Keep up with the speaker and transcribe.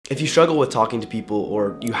If you struggle with talking to people,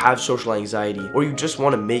 or you have social anxiety, or you just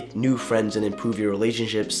want to make new friends and improve your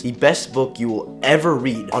relationships, the best book you will ever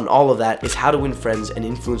read on all of that is How to Win Friends and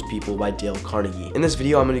Influence People by Dale Carnegie. In this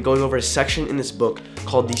video, I'm going to be going over a section in this book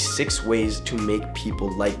called the 6 ways to make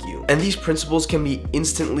people like you. And these principles can be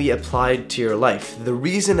instantly applied to your life. The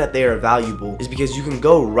reason that they are valuable is because you can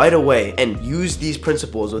go right away and use these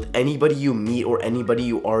principles with anybody you meet or anybody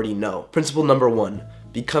you already know. Principle number 1.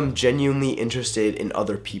 Become genuinely interested in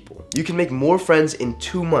other people. You can make more friends in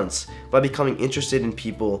 2 months by becoming interested in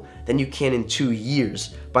people than you can in 2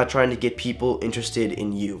 years by trying to get people interested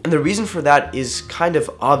in you. And the reason for that is kind of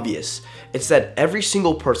obvious. It's that every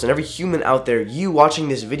single person, every human out there, you watching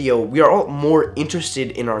this video, we are all more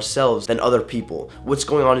interested in ourselves than other people. What's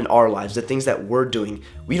going on in our lives, the things that we're doing.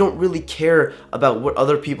 We don't really care about what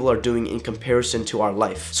other people are doing in comparison to our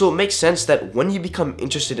life. So it makes sense that when you become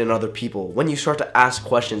interested in other people, when you start to ask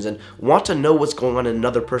questions and want to know what's going on in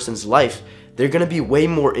another person's life, they're gonna be way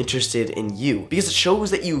more interested in you because it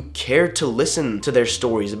shows that you care to listen to their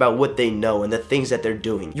stories about what they know and the things that they're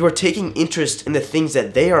doing. You are taking interest in the things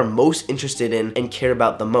that they are most interested in and care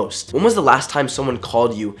about the most. When was the last time someone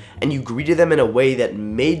called you and you greeted them in a way that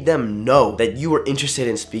made them know that you were interested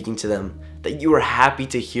in speaking to them, that you are happy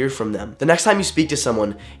to hear from them? The next time you speak to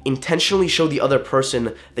someone, intentionally show the other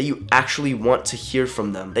person that you actually want to hear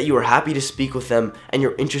from them, that you are happy to speak with them and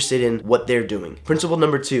you're interested in what they're doing. Principle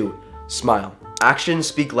number 2. Smile. Actions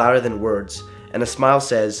speak louder than words, and a smile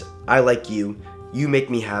says, I like you, you make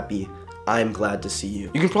me happy, I'm glad to see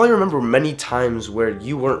you. You can probably remember many times where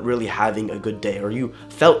you weren't really having a good day or you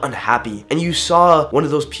felt unhappy and you saw one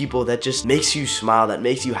of those people that just makes you smile, that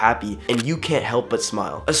makes you happy, and you can't help but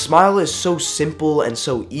smile. A smile is so simple and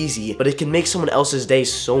so easy, but it can make someone else's day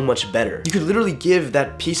so much better. You could literally give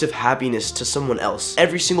that piece of happiness to someone else,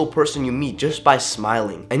 every single person you meet, just by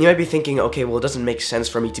smiling. And you might be thinking, okay, well, it doesn't make sense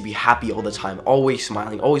for me to be happy all the time, always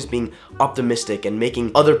smiling, always being optimistic and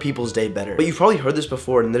making other people's day better. But you've probably heard this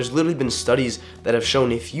before, and there's literally been studies that have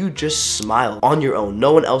shown if you just smile on your own,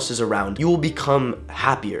 no one else is around, you will become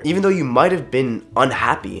happier. Even though you might have been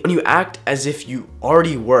unhappy, when you act as if you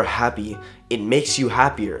already were happy, it makes you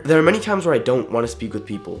happier. There are many times where I don't want to speak with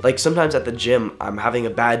people. Like sometimes at the gym, I'm having a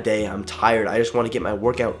bad day, I'm tired, I just want to get my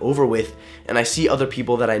workout over with, and I see other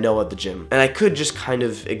people that I know at the gym. And I could just kind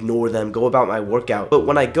of ignore them, go about my workout. But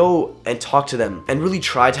when I go and talk to them and really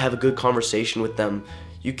try to have a good conversation with them,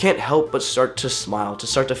 you can't help but start to smile, to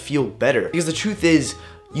start to feel better. Because the truth is,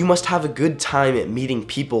 you must have a good time at meeting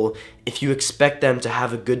people if you expect them to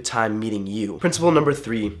have a good time meeting you. Principle number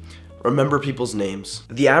 3. Remember people's names.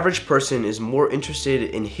 The average person is more interested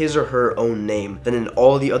in his or her own name than in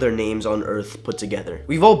all the other names on earth put together.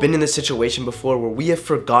 We've all been in this situation before where we have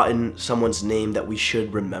forgotten someone's name that we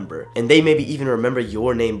should remember. And they maybe even remember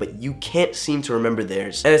your name, but you can't seem to remember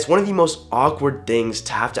theirs. And it's one of the most awkward things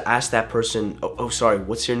to have to ask that person, oh sorry,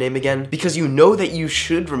 what's your name again? Because you know that you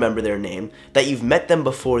should remember their name, that you've met them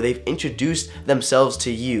before, they've introduced themselves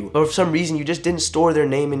to you, but for some reason you just didn't store their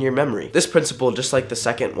name in your memory. This principle, just like the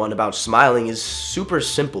second one about smiling, is super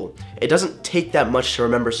simple. It doesn't take that much to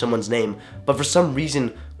remember someone's name, but for some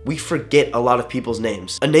reason, we forget a lot of people's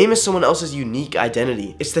names. A name is someone else's unique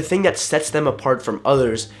identity. It's the thing that sets them apart from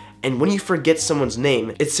others, and when you forget someone's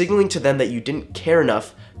name, it's signaling to them that you didn't care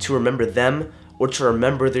enough to remember them or to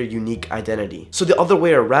remember their unique identity. So the other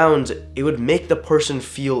way around, it would make the person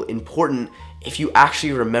feel important if you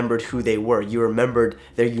actually remembered who they were, you remembered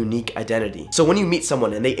their unique identity. So when you meet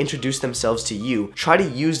someone and they introduce themselves to you, try to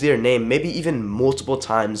use their name maybe even multiple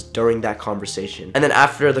times during that conversation. And then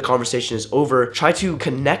after the conversation is over, try to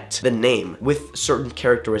connect the name with certain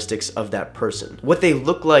characteristics of that person, what they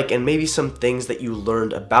look like, and maybe some things that you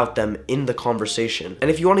learned about them in the conversation.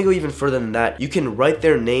 And if you want to go even further than that, you can write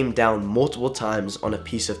their name down multiple times on a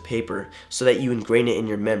piece of paper so that you ingrain it in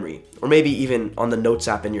your memory, or maybe even on the notes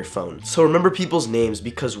app in your phone. So remember people's names,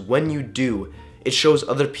 because when you do, it shows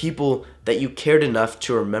other people that you cared enough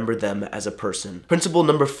to remember them as a person. Principle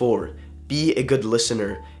number 4. Be a good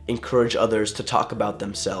listener. Encourage others to talk about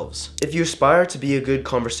themselves. If you aspire to be a good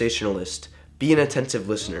conversationalist, be an attentive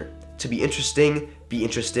listener. To be interesting, be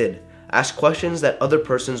interested. Ask questions that other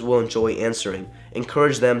persons will enjoy answering.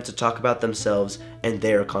 Encourage them to talk about themselves and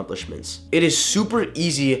their accomplishments. It is super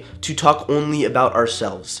easy to talk only about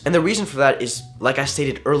ourselves. And the reason for that is, like I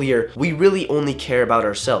stated earlier, we really only care about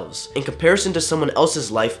ourselves. In comparison to someone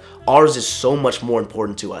else's life, ours is so much more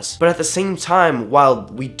important to us. But at the same time, while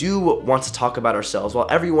we do want to talk about ourselves, while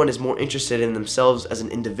everyone is more interested in themselves as an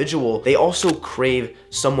individual, they also crave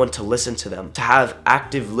someone to listen to them, to have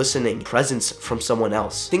active listening presence from someone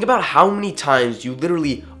else. Think about how many times you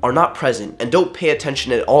literally are not present and don't pay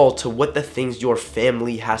attention at all to what the things your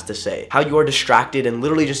family has to say. How you are distracted and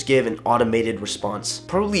literally just give an automated response.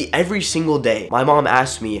 Probably every single day, my mom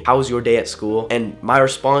asks me, how was your day at school? And my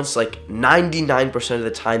response, like 99% of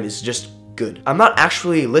the time, is just good. I'm not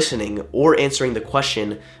actually listening or answering the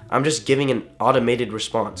question. I'm just giving an automated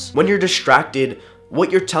response. When you're distracted,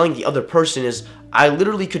 what you're telling the other person is, I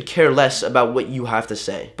literally could care less about what you have to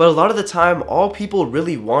say. But a lot of the time, all people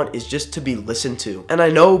really want is just to be listened to. And I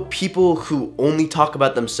know people who only talk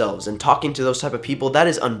about themselves, and talking to those type of people, that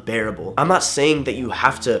is unbearable. I'm not saying that you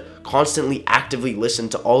have to constantly actively listen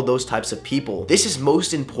to all those types of people. This is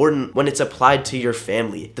most important when it's applied to your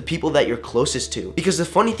family, the people that you're closest to. Because the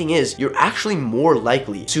funny thing is, you're actually more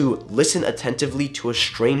likely to listen attentively to a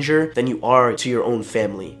stranger than you are to your own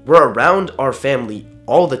family. We're around our family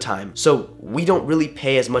all the time, so we don't really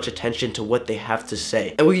pay as much attention to what they have to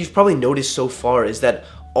say. And what you've probably noticed so far is that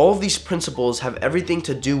all of these principles have everything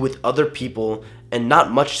to do with other people and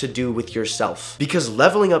not much to do with yourself. Because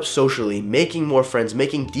leveling up socially, making more friends,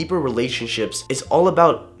 making deeper relationships is all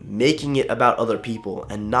about making it about other people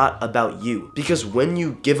and not about you. Because when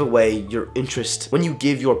you give away your interest, when you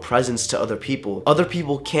give your presence to other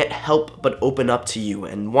people can't help but open up to you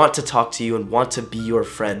and want to talk to you and want to be your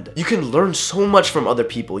friend. You can learn so much from other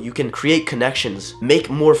people. You can create connections, make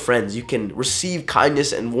more friends. You can receive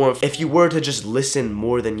kindness and warmth if you were to just listen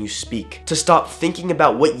more than you speak. To stop thinking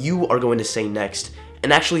about what you are going to say next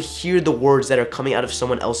and actually hear the words that are coming out of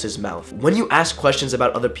someone else's mouth. When you ask questions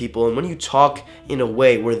about other people and when you talk in a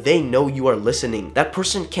way where they know you are listening, that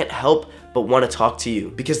person can't help but want to talk to you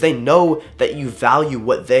because they know that you value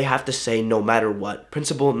what they have to say no matter what.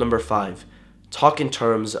 Principle number 5. Talk in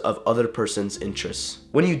terms of other person's interests.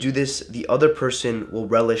 When you do this, the other person will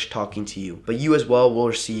relish talking to you, but you as well will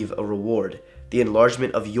receive a reward, the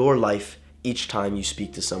enlargement of your life each time you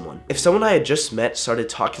speak to someone. If someone I had just met started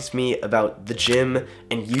talking to me about the gym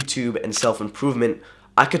and YouTube and self-improvement,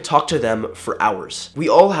 I could talk to them for hours. We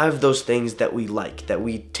all have those things that we like, that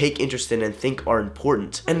we take interest in and think are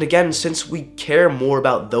important. And again, since we care more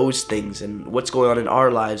about those things and what's going on in our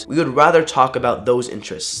lives, we would rather talk about those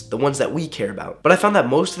interests, the ones that we care about. But I found that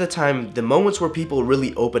most of the time, the moments where people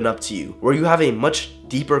really open up to you, where you have a much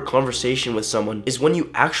deeper conversation with someone, is when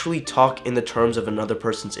you actually talk in the terms of another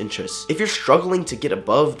person's interests. If you're struggling to get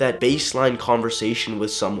above that baseline conversation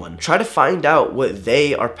with someone, try to find out what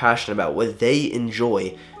they are passionate about, what they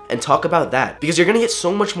enjoy, and talk about that. Because you're gonna get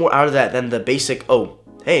so much more out of that than the basic, oh,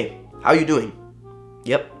 hey, how you doing?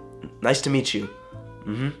 Yep, nice to meet you.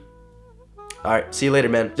 Alright, see you later,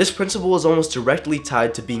 man. This principle is almost directly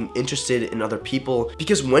tied to being interested in other people,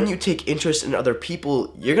 because when you take interest in other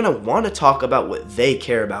people, you're gonna want to talk about what they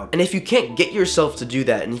care about. And if you can't get yourself to do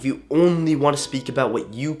that, and if you only want to speak about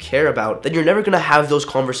what you care about, then you're never gonna have those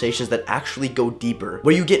conversations that actually go deeper,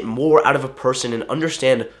 where you get more out of a person and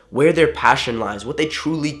understand where their passion lies, what they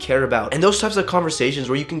truly care about. And those types of conversations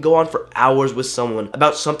where you can go on for hours with someone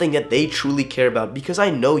about something that they truly care about, because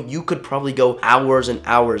I know you could probably go hours and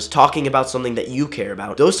hours talking about something that you care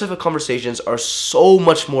about. Those type of conversations are so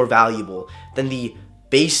much more valuable than the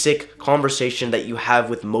basic conversation that you have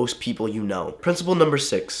with most people you know. Principle number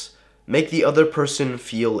 6, make the other person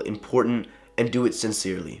feel important and do it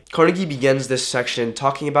sincerely. Carnegie begins this section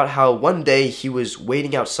talking about how one day he was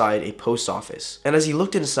waiting outside a post office, and as he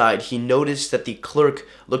looked inside, he noticed that the clerk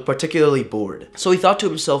looked particularly bored. So he thought to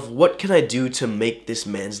himself, what can I do to make this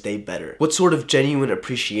man's day better? What sort of genuine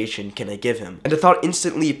appreciation can I give him? And a thought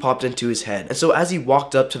instantly popped into his head, and so as he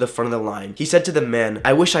walked up to the front of the line, he said to the man,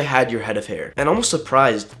 I wish I had your head of hair. And almost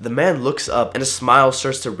surprised, the man looks up and a smile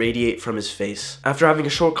starts to radiate from his face. After having a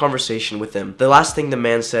short conversation with him, the last thing the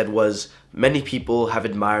man said was, many people have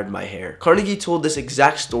admired my hair. Carnegie told this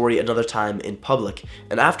exact story another time in public,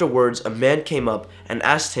 and afterwards a man came up and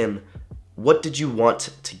asked him, what did you want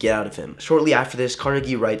to get out of him? Shortly after this,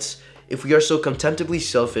 Carnegie writes, if we are so contemptibly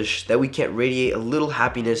selfish that we can't radiate a little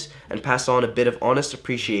happiness and pass on a bit of honest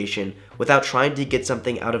appreciation without trying to get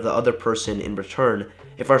something out of the other person in return,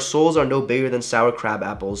 if our souls are no bigger than sour crab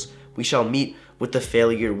apples, we shall meet with the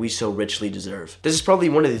failure we so richly deserve. This is probably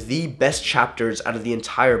one of the best chapters out of the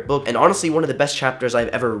entire book, and honestly one of the best chapters I've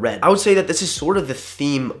ever read. I would say that this is sort of the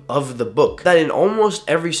theme of the book, that in almost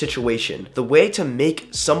every situation, the way to make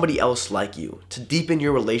somebody else like you, to deepen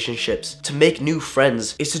your relationships, to make new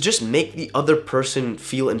friends, is to just make the other person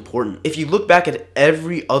feel important. If you look back at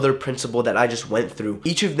every other principle that I just went through,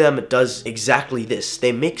 each of them does exactly this.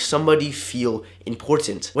 They make somebody feel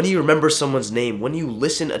important. When you remember someone's name, when you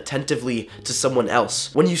listen attentively to someone someone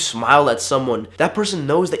else. When you smile at someone, that person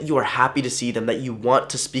knows that you are happy to see them, that you want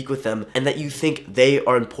to speak with them, and that you think they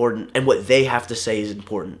are important and what they have to say is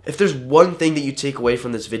important. If there's one thing that you take away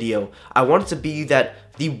from this video, I want it to be that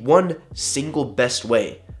the one single best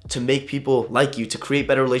way to make people like you, to create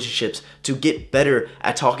better relationships, to get better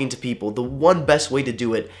at talking to people, the one best way to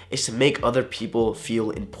do it is to make other people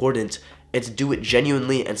feel important and to do it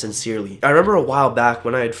genuinely and sincerely. I remember a while back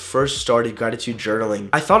when I had first started gratitude journaling,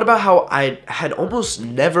 I thought about how I had almost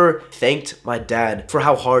never thanked my dad for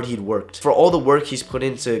how hard he'd worked, for all the work he's put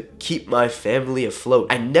in to keep my family afloat.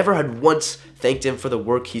 I never had once thanked him for the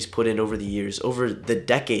work he's put in over the years, over the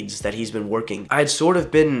decades that he's been working. I had sort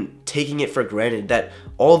of been taking it for granted that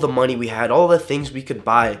all the money we had, all the things we could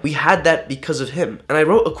buy, we had that because of him. And I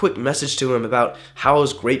wrote a quick message to him about how I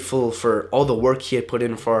was grateful for all the work he had put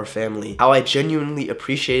in for our family, how I genuinely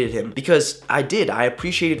appreciated him, because I did. I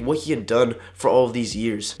appreciated what he had done for all of these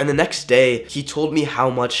years. And the next day, he told me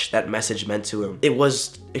how much that message meant to him. It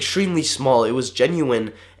was extremely small, it was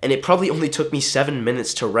genuine, and it probably only took me 7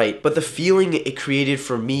 minutes to write, but the feeling it created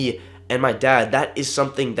for me and my dad, that is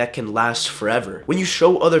something that can last forever. When you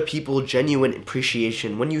show other people genuine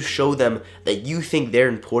appreciation, when you show them that you think they're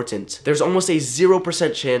important, there's almost a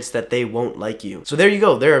 0% chance that they won't like you. So there you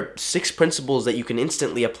go. There are 6 principles that you can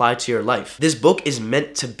instantly apply to your life. This book is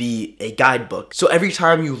meant to be a guidebook. So every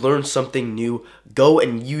time you learn something new, go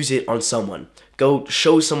and use it on someone. Go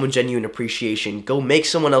show someone genuine appreciation. Go make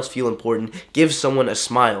someone else feel important. Give someone a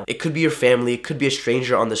smile. It could be your family, it could be a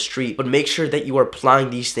stranger on the street, but make sure that you are applying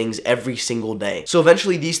these things every single day. So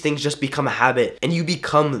eventually these things just become a habit and you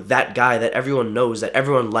become that guy that everyone knows, that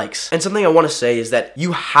everyone likes. And something I want to say is that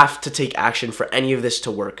you have to take action for any of this to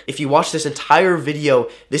work. If you watch this entire video,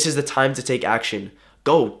 this is the time to take action.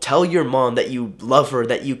 Go tell your mom that you love her,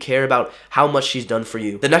 that you care about how much she's done for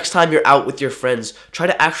you. The next time you're out with your friends, try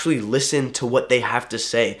to actually listen to what they have to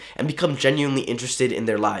say and become genuinely interested in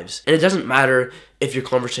their lives. And it doesn't matter if your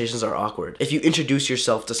conversations are awkward. If you introduce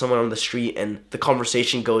yourself to someone on the street and the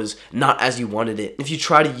conversation goes not as you wanted it, if you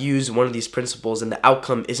try to use one of these principles and the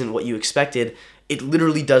outcome isn't what you expected, it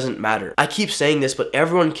literally doesn't matter. I keep saying this, but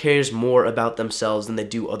everyone cares more about themselves than they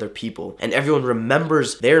do other people. And everyone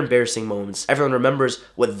remembers their embarrassing moments. Everyone remembers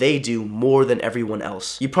what they do more than everyone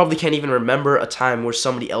else. You probably can't even remember a time where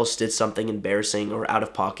somebody else did something embarrassing or out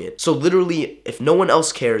of pocket. So literally, if no one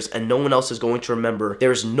else cares and no one else is going to remember,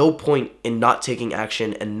 there is no point in not taking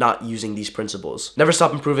action and not using these principles. Never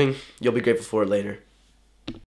stop improving. You'll be grateful for it later.